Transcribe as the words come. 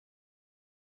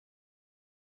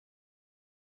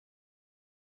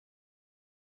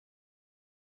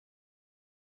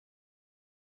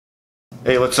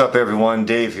Hey, what's up everyone?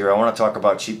 Dave here. I want to talk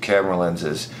about cheap camera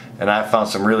lenses, and I found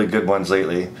some really good ones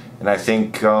lately, and I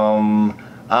think I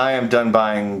am done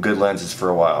buying good lenses for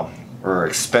a while, or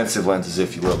expensive lenses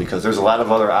if you will, because there's a lot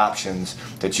of other options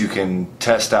that you can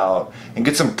test out and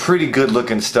get some pretty good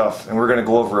looking stuff, and we're going to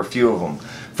go over a few of them.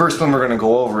 First one we're going to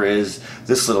go over is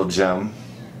this little gem.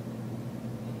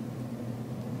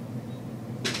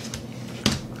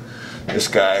 This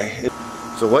guy.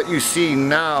 So what you see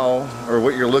now, or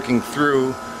what you're looking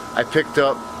through, I picked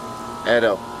up at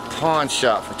a pawn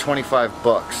shop for 25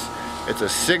 bucks. It's a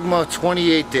Sigma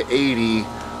 28 to 80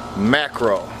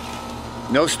 macro.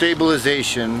 No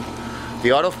stabilization. The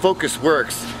autofocus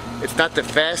works. It's not the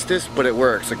fastest, but it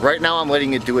works. Like right now I'm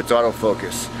letting it do its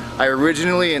autofocus. I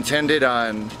originally intended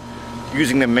on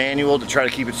using the manual to try to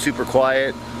keep it super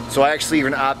quiet. So I actually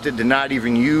even opted to not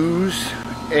even use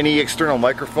any external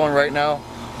microphone right now.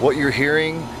 What you're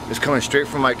hearing is coming straight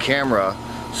from my camera,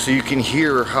 so you can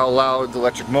hear how loud the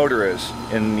electric motor is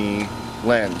in the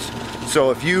lens. So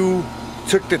if you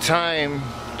took the time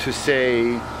to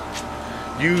say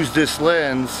use this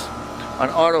lens on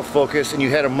autofocus and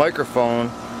you had a microphone,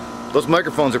 those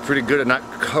microphones are pretty good at not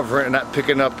covering and not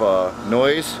picking up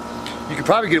noise. You could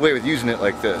probably get away with using it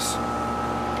like this.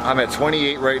 I'm at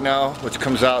 28 right now, which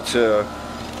comes out to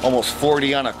almost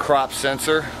 40 on a crop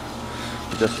sensor.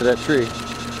 Just to that tree.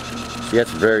 See,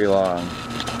 that's very long.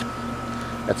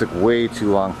 That's like way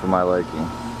too long for my liking,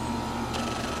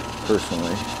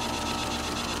 personally.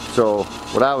 So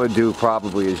what I would do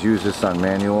probably is use this on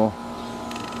manual.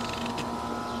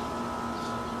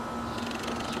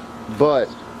 But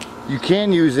you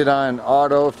can use it on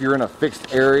auto if you're in a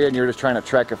fixed area and you're just trying to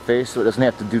track a face, so it doesn't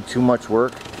have to do too much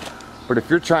work. But if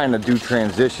you're trying to do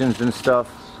transitions and stuff,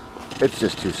 it's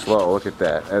just too slow. Look at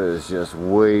that. That is just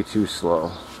way too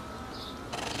slow.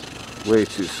 Way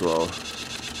too slow.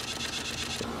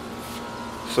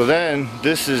 So then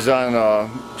this is on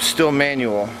still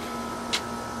manual,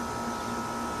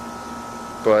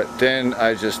 but then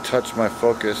I just touch my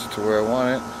focus to where I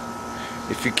want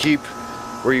it. If you keep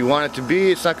where you want it to be,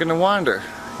 it's not going to wander,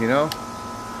 you know.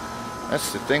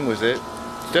 That's the thing with it.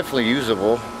 It's definitely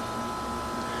usable.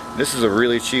 This is a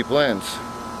really cheap lens.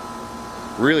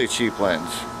 Really cheap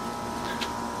lens.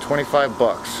 25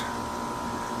 bucks.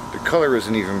 The color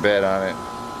isn't even bad on it.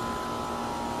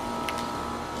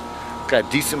 Got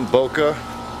decent bokeh,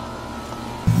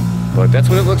 but that's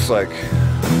what it looks like.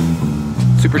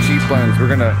 Super cheap lens.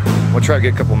 We'll try to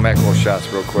get a couple macro shots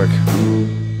real quick.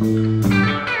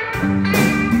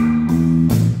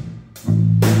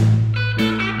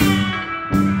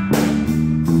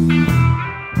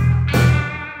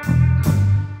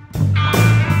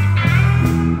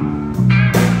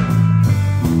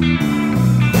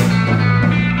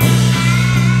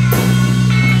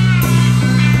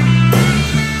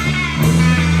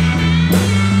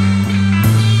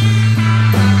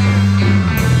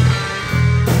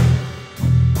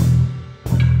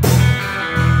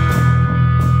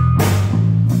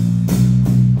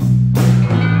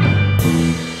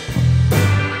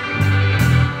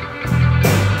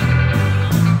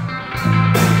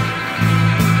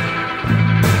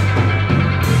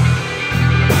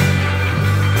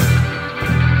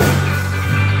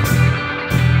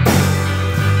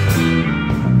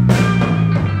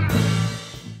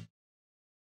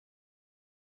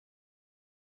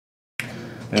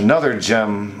 Another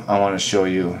gem I want to show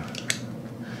you,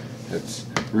 it's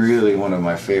really one of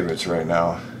my favorites right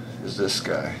now, is this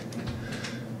guy.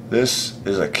 This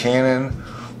is a Canon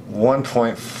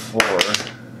 1.4.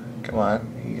 Come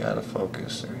on, you gotta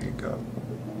focus. There you go.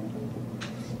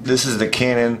 This is the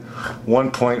Canon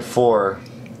 1.4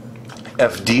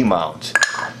 FD mount.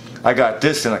 I got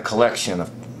this in a collection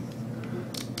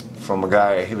from a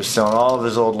guy. He was selling all of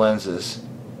his old lenses,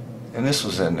 and this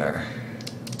was in there.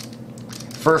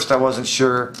 First I wasn't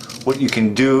sure what you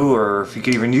can do or if you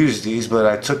could even use these, but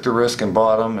I took the risk and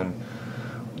bought them and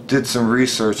did some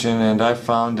researching, and I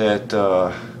found that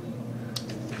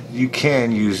you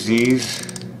can use these.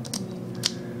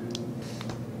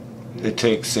 It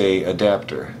takes a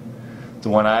adapter. The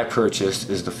one I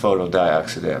purchased is the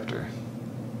photodiox adapter.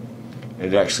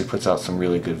 It actually puts out some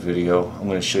really good video. I'm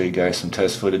going to show you guys some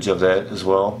test footage of that as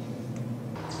well.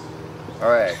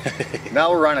 Alright,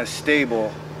 now we're on a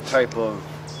stable type of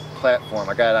platform.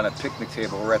 I got it on a picnic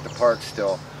table. We're at the park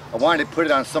still. I wanted to put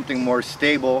it on something more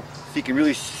stable so you can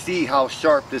really see how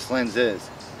sharp this lens is.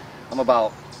 I'm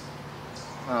about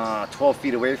 12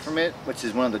 feet away from it, which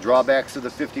is one of the drawbacks of the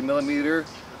 50mm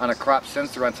on a crop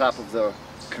sensor on top of the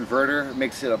converter. It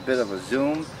makes it a bit of a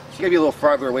zoom, so you gotta be a little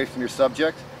farther away from your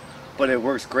subject. but it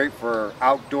works great for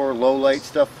outdoor low light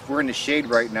stuff. We're in the shade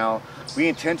right now. We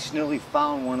intentionally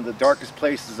found one of the darkest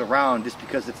places around just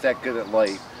because it's that good at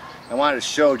light. I wanted to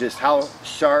show just how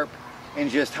sharp and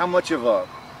just how much of a,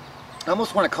 I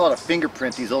almost want to call it a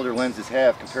fingerprint these older lenses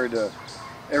have compared to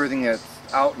everything that's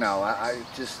out now.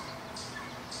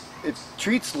 It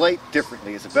treats light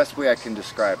differently is the best way I can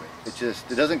describe it.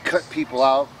 It doesn't cut people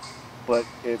out, but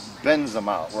it bends them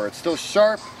out, where it's still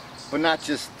sharp, but not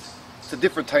just, it's a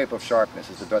different type of sharpness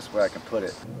is the best way I can put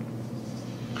it.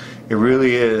 It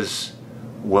really is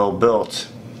well built.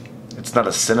 It's not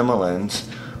a cinema lens,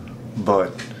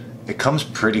 but it comes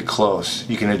pretty close.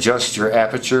 You can adjust your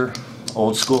aperture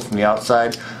old school from the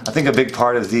outside. I think a big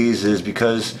part of these is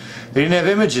because they didn't have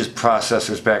images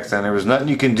processors back then. There was nothing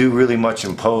you can do really much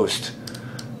in post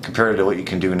compared to what you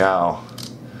can do now.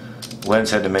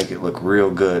 Lens had to make it look real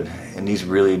good, and these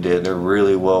really did. They're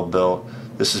really well built.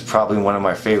 This is probably one of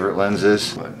my favorite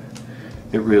lenses, but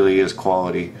it really is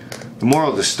quality. The moral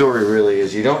of the story really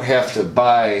is you don't have to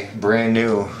buy brand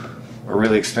new or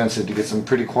really expensive to get some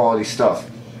pretty quality stuff.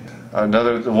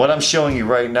 What I'm showing you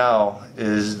right now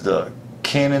is the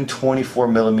Canon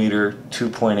 24mm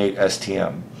 2.8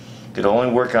 STM. It'll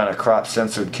only work on a crop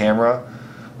censored camera.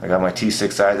 I got my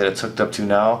T6i that it's hooked up to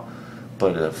now,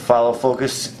 but follow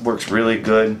focus works really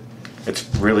good. It's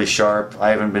really sharp. I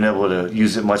haven't been able to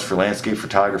use it much for landscape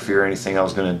photography or anything. I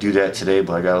was going to do that today,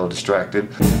 but I got a little distracted.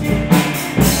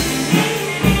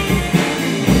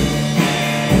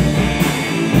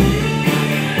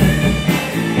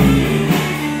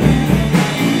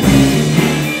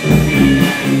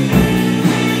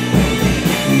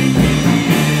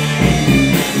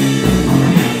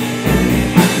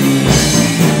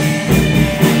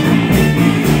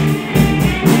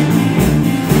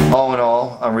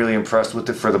 I'm really impressed with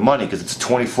it for the money because it's a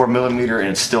 24mm and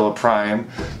it's still a prime.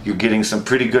 You're getting some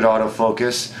pretty good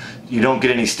autofocus. You don't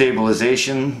get any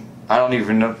stabilization. I don't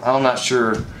even know, I'm not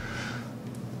sure,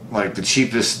 like the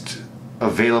cheapest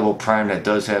available prime that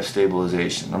does have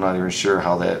stabilization. I'm not even sure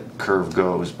how that curve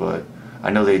goes, but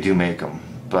I know they do make them.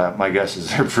 But my guess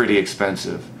is they're pretty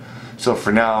expensive. So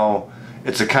for now,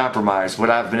 it's a compromise. What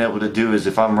I've been able to do is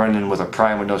if I'm running with a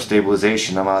prime with no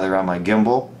stabilization, I'm either on my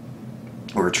gimbal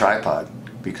or a tripod,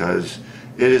 because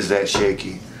it is that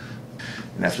shaky.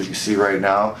 And that's what you see right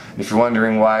now. And if you're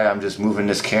wondering why I'm just moving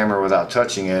this camera without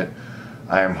touching it,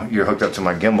 you're hooked up to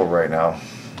my gimbal right now.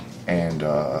 And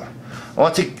I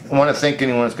want to thank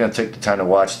anyone that's going to take the time to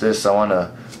watch this. I want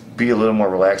to be a little more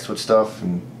relaxed with stuff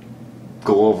and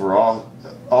go over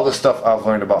all the stuff I've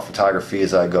learned about photography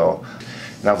as I go.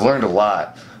 And I've learned a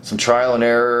lot. Some trial and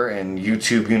error and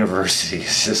YouTube University.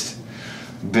 It's just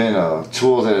been a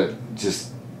tool that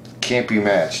just can't be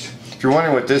matched. If you're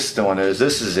wondering what this one is,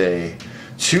 this is a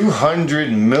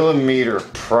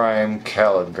 200mm prime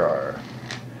Caligar.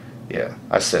 Yeah,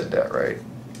 I said that right.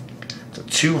 It's a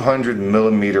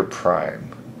 200mm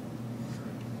prime.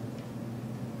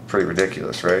 Pretty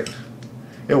ridiculous, right?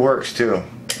 It works too.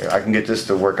 I can get this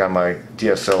to work on my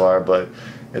DSLR, but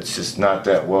it's just not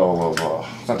that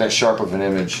not that sharp of an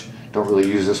image. Don't really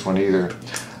use this one either.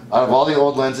 Out of all the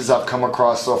old lenses I've come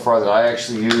across so far that I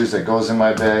actually use that goes in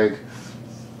my bag,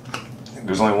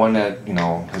 there's only one that, you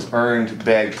know, has earned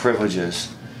bag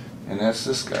privileges, and that's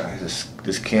this guy,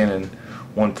 this Canon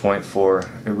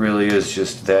 1.4. It really is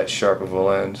just that sharp of a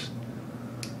lens.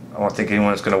 I don't think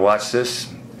anyone that's going to watch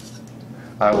this.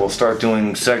 I will start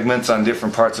doing segments on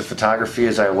different parts of photography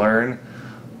as I learn.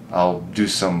 I'll do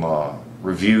some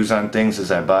reviews on things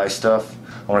as I buy stuff.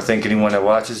 I want to thank anyone that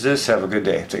watches this. Have a good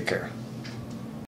day. Take care.